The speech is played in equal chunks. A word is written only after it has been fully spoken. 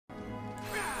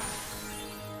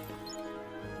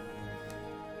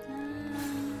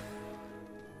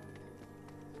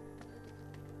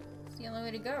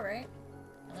way to go, right?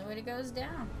 The only way to go is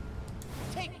down.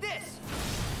 Take this!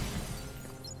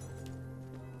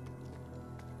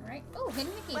 Alright. Oh,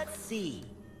 hidden Mickey. Let's see.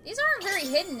 These aren't very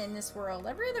hidden in this world.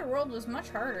 Every other world was much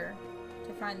harder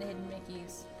to find the hidden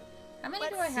Mickeys. How many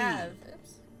do I have?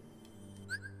 Oops.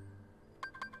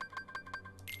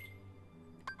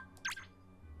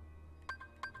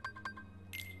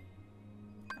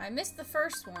 I missed the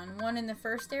first one in the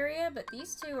first area, but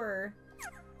these two are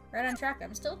right on track.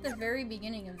 I'm still at the very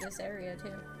beginning of this area,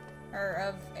 too. Or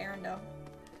of Arendelle.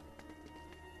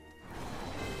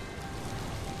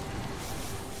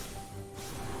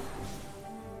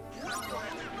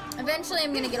 Eventually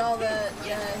I'm gonna get all the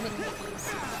hidden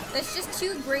Mickeys. That's just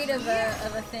too great of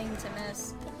a thing to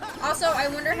miss. Also, I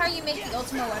wonder how you make the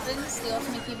ultimate weapons, the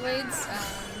ultimate keyblades.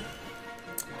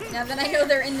 Now that I know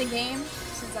they're in the game,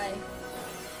 since I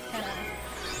kind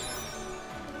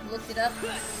of looked it up.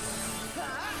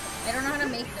 I don't know how to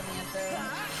make them yet, though.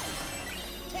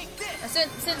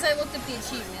 Since I looked up the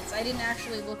achievements, I didn't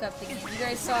actually look up the game. You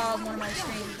guys saw on one of my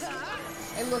streams,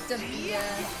 I looked up the,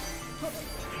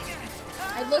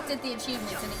 I looked at the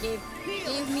achievements, and it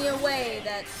gave me away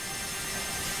that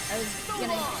I was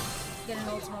gonna get an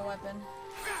ultimate weapon.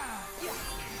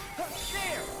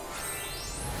 There.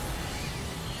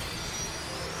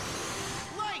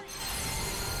 Light.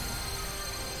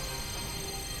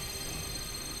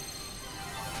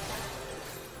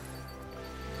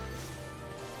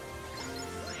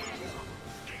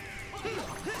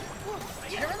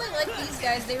 I don't really like these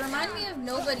guys. They remind me of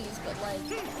nobodies, but like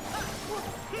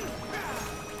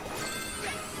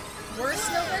worse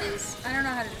nobodies? I don't know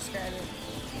how to describe it.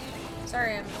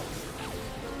 Sorry, I'm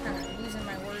kind of losing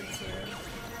my words here.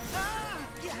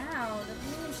 Ow, they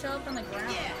didn't even show up on the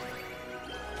ground.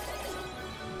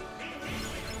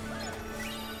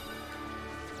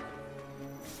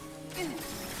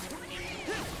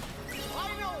 I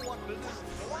know what this is.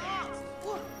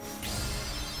 Oh,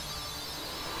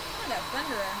 that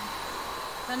Thunderer.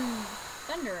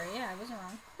 Thunderer, yeah, I wasn't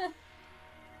wrong.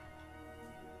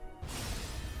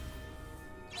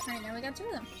 Alright, now we got two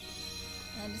of them.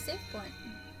 And a save point.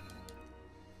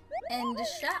 And a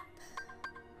shop.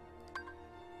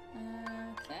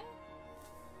 Okay.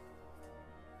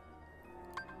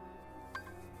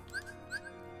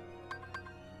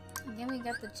 Again, we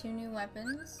got the two new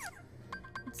weapons.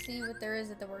 Let's see what there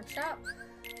is at the workshop.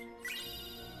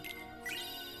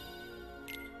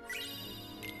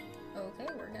 Okay,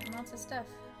 we're getting lots of stuff.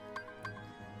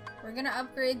 We're gonna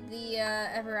upgrade the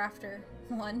Ever After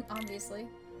one, obviously.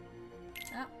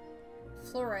 Oh,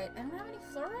 fluorite. I don't have any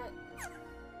fluorite?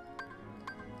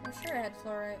 I'm sure I had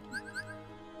fluorite.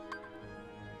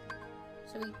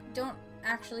 So we don't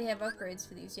actually have upgrades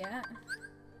for these yet.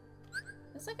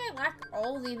 It's like I lack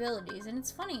all the abilities, and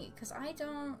it's funny, because I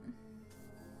don't...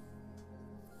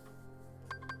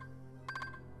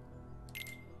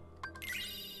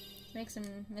 Let's make some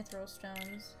mithril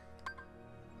stones.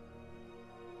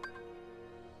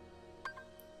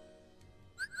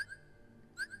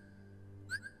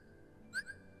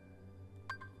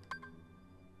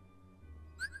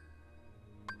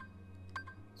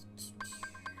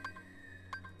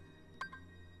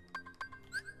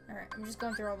 Alright, I'm just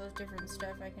going through all those different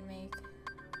stuff I can make.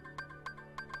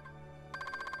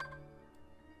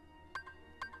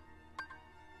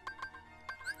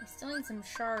 I still need some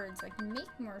shards. I can make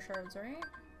more shards, right?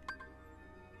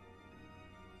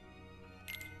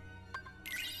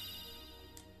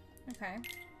 Okay.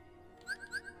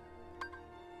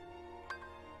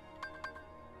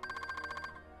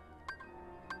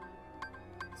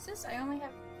 Is this? I only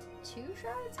have 2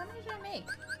 shards? How many did I make?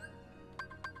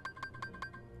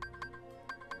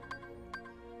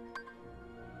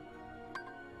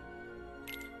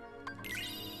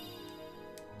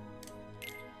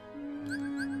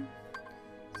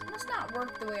 This must not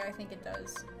work the way I think it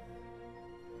does.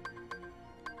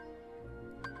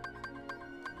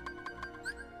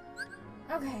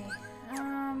 Okay,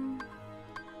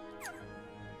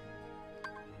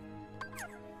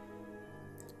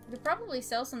 we could probably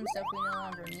sell some stuff we no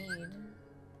longer need.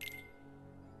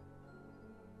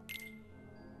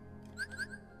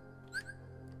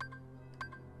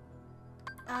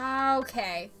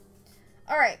 Okay.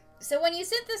 Alright, so when you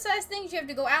synthesize things, you have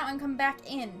to go out and come back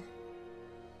in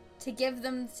to give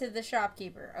them to the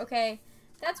shopkeeper. Okay,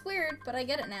 that's weird, but I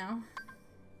get it now.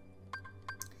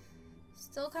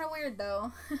 Still kind of weird,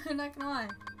 though. I'm not gonna lie.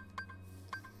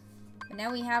 But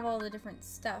now we have all the different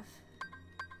stuff.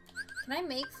 Can I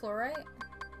make fluorite?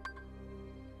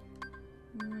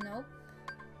 Nope.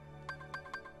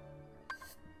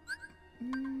 We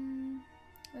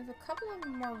have a couple of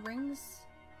more rings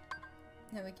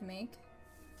that we can make.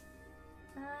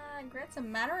 Grants a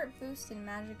moderate boost in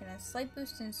magic and a slight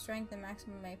boost in strength and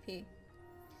maximum AP.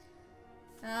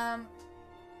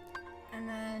 And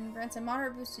then grants a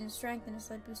moderate boost in strength and a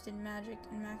slight boost in magic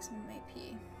and maximum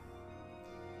AP.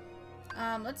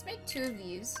 Let's make 2 of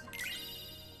these.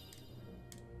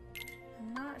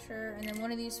 I'm not sure. And then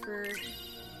 1 of these for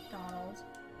Donald.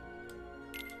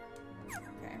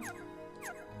 Okay.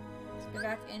 Let's go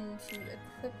back into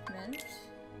equipment.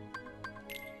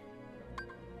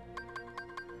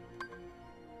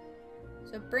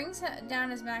 So it brings down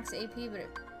his max AP, but it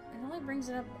only brings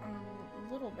it up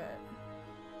a little bit.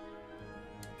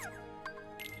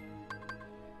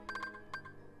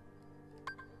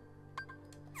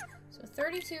 So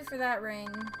 32 for that ring.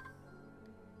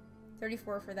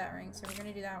 34 for that ring, so we're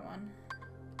gonna do that one.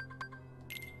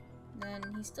 Then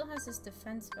he still has this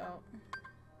defense belt.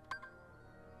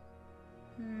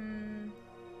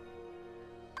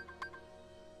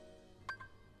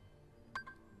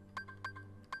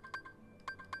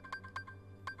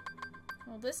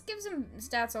 Well, this gives him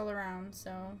stats all around,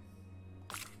 so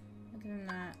I'll give him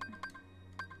that.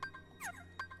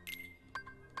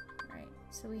 Right,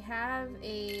 so we have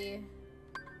a...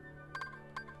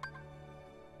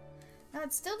 Now,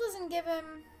 it still doesn't give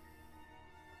him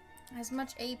as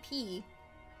much AP.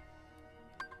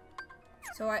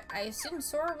 So I assume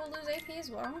Sora will lose AP as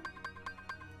well.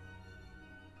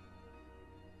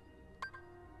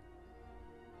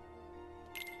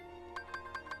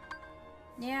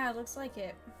 Yeah, it looks like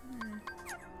it. It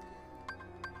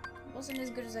wasn't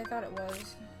as good as I thought it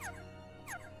was.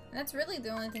 And that's really the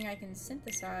only thing I can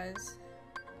synthesize.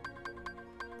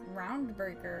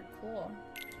 Roundbreaker, cool.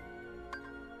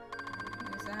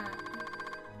 Use that.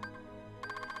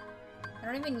 I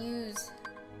don't even use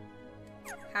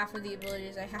half of the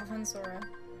abilities I have on Sora.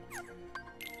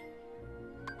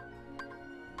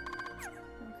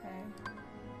 Okay.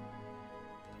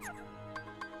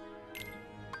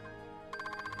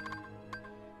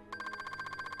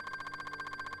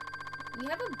 We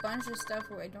have a bunch of stuff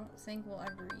where I don't think we'll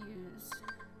ever use.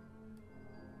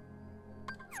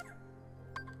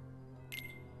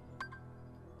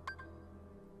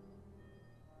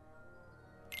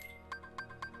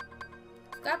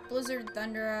 I've got Blizzard,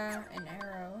 Thundera, and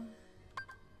Arrow.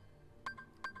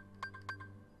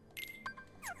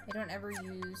 I don't ever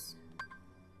use.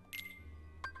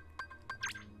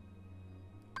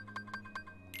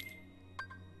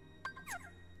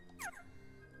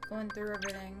 Going through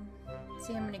everything.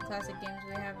 See how many classic games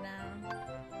we have now.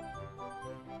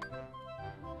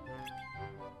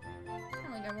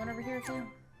 Oh, we got one over here too.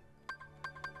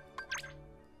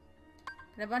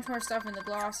 Got a bunch more stuff in the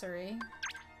glossary.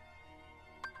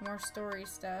 More story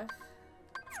stuff.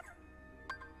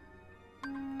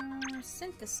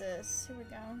 Synthesis. Here we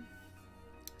go.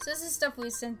 So this is stuff we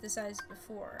synthesized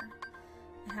before.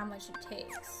 And how much it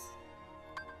takes.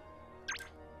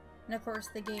 And of course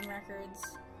the game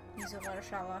records use a lot of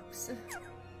Sherlocks.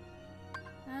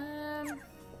 I'm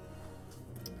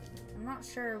not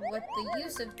sure what the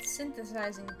use of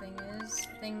synthesizing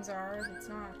things are if it's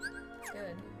not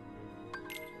good.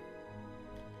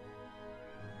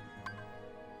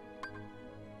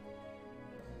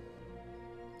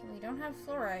 We don't have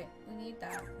fluorite. We need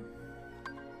that.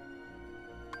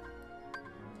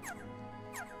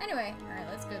 Anyway, alright,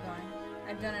 let's get going.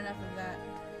 I've done enough of that.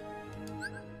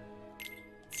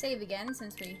 Save again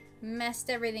since we messed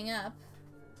everything up.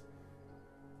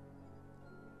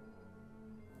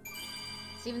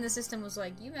 So even the system was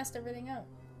like, you messed everything up.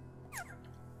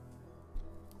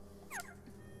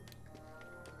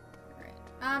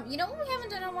 Alright. You know what we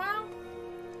haven't done in a while?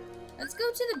 Let's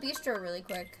go to the bistro really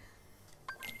quick.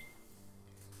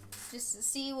 Just to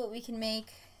see what we can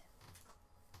make.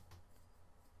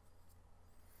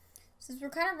 Since we're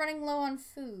kind of running low on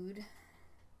food.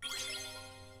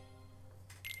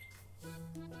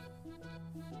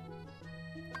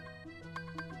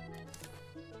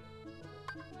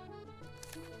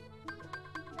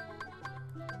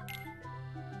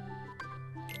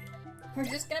 We're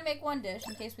just gonna make one dish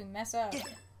in case we mess up.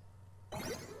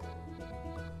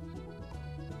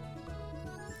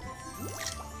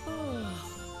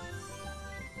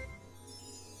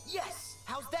 Yes!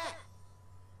 How's that?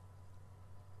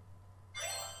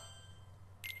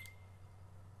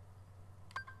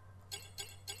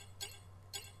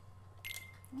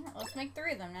 Yeah, let's make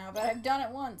 3 of them now, but I've done it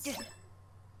once. There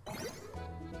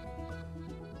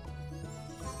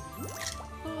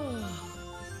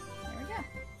we go.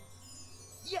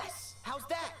 Yes! How's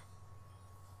that?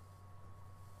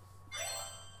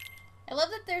 I love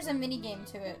that there's a mini game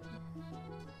to it.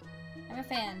 I'm a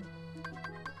fan.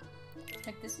 Let's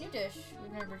make this new dish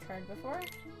we've never tried before.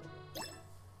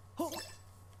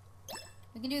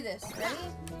 We can do this. Ready?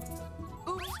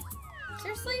 Oops.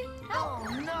 Seriously? How?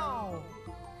 Oh no.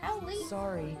 How late?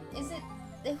 Sorry. Is it?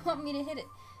 They want me to hit it.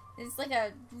 It's like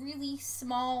a really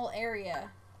small area.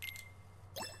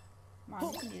 Come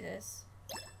on, we can do this.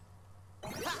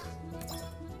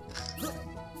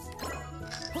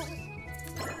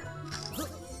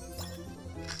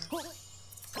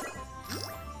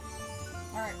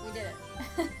 Alright, we did it.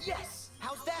 Yes.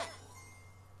 How's that?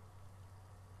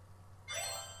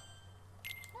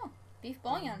 Oh, beef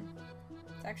bouillon.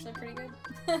 It's actually pretty good.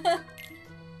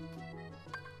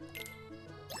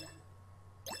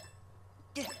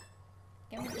 Yeah.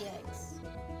 Give me the eggs.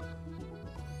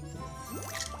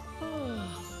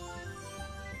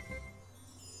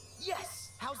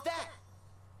 Yes. How's that?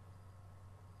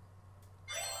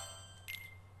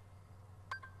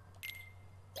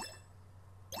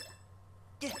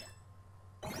 Yeah.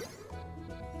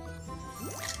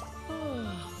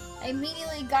 I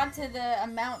immediately got to the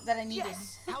amount that I needed.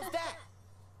 Yes. How's that?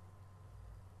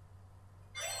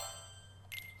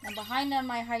 I'm behind on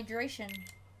my hydration.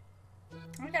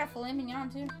 I got a filet mignon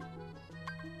too.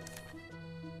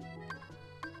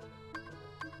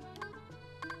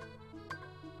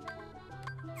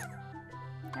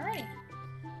 Alrighty.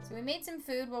 So we made some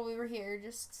food while we were here,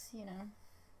 just, you know.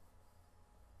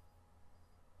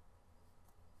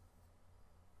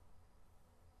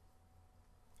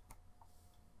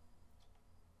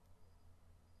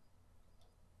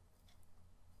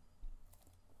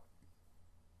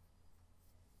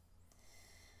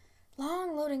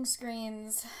 Long loading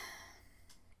screens.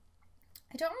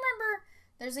 I don't remember.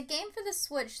 There's a game for the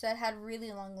Switch that had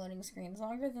really long loading screens,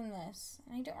 longer than this.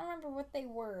 And I don't remember what they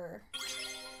were.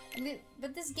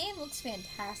 But this game looks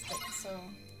fantastic, so...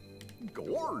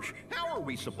 Gorge, how are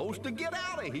we supposed to get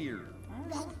out of here? I don't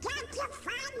know. Got to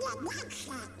find the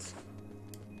exit.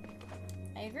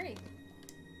 I agree.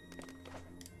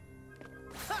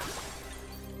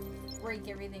 Break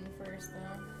everything first,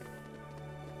 though.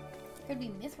 Could be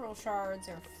mithril shards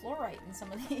or fluorite in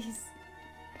some of these.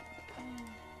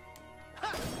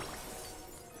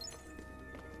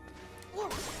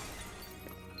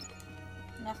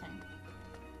 Nothing.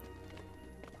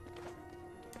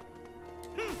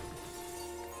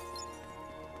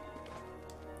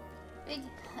 Big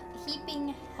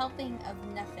heaping helping of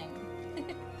nothing.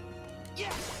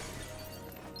 Yes.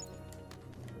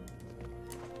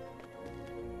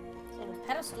 There's a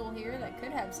pedestal here that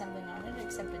could have something on it,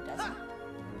 except it doesn't.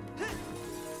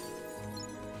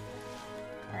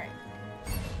 Alright.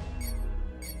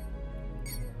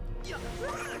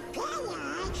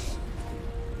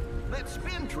 That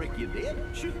spin trick you did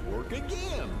should work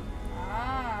again.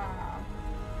 Ah.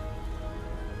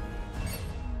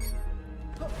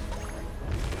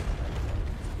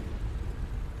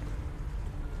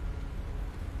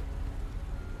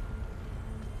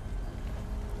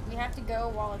 We have to go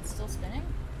while it's still spinning?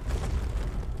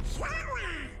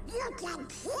 You can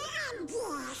plan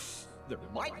this. There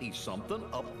might be something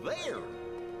up there.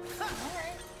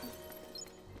 Alright.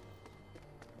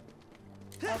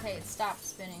 Okay, it stopped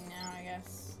spinning now, I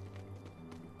guess.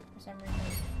 For some reason.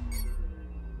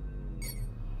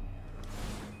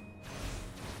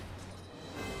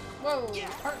 Whoa,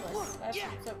 heartless. That's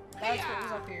what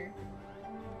was up here.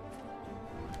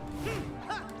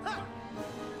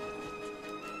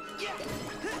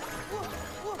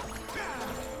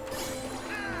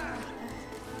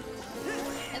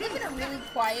 I live in a really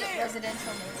quiet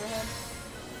residential neighborhood.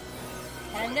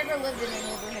 And I've never lived in a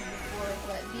neighborhood before,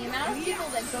 but the amount of people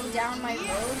that go down my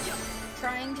road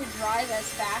trying to drive as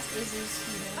fast as is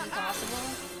humanly possible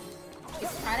is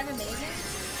kind of amazing.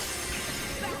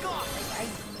 Like,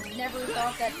 I never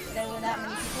thought that there were that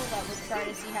many people that would try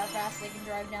to see how fast they can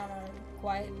drive down a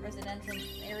quiet residential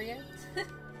area.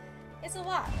 It's a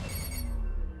lot.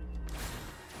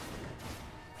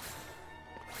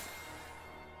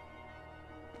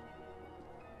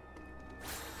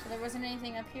 So there wasn't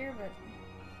anything up here, but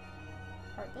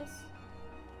heartless.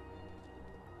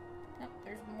 Nope,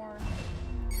 there's more.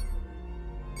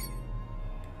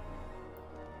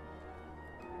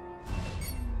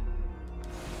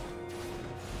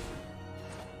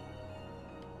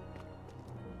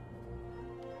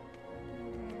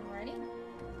 Ready?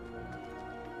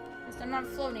 At least I'm not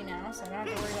floating now, so I don't have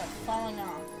to worry about falling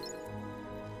off.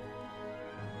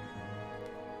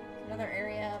 Another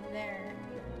area up there.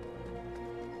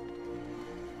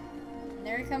 And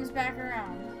there he comes back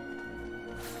around.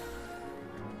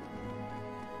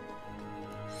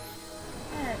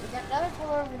 Alright, we got another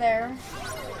pull over there.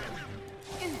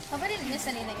 Hope I didn't miss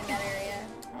anything in that area.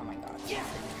 Oh my god.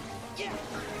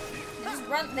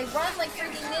 They run like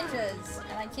freaking ninjas,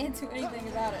 and I can't do anything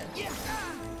about it.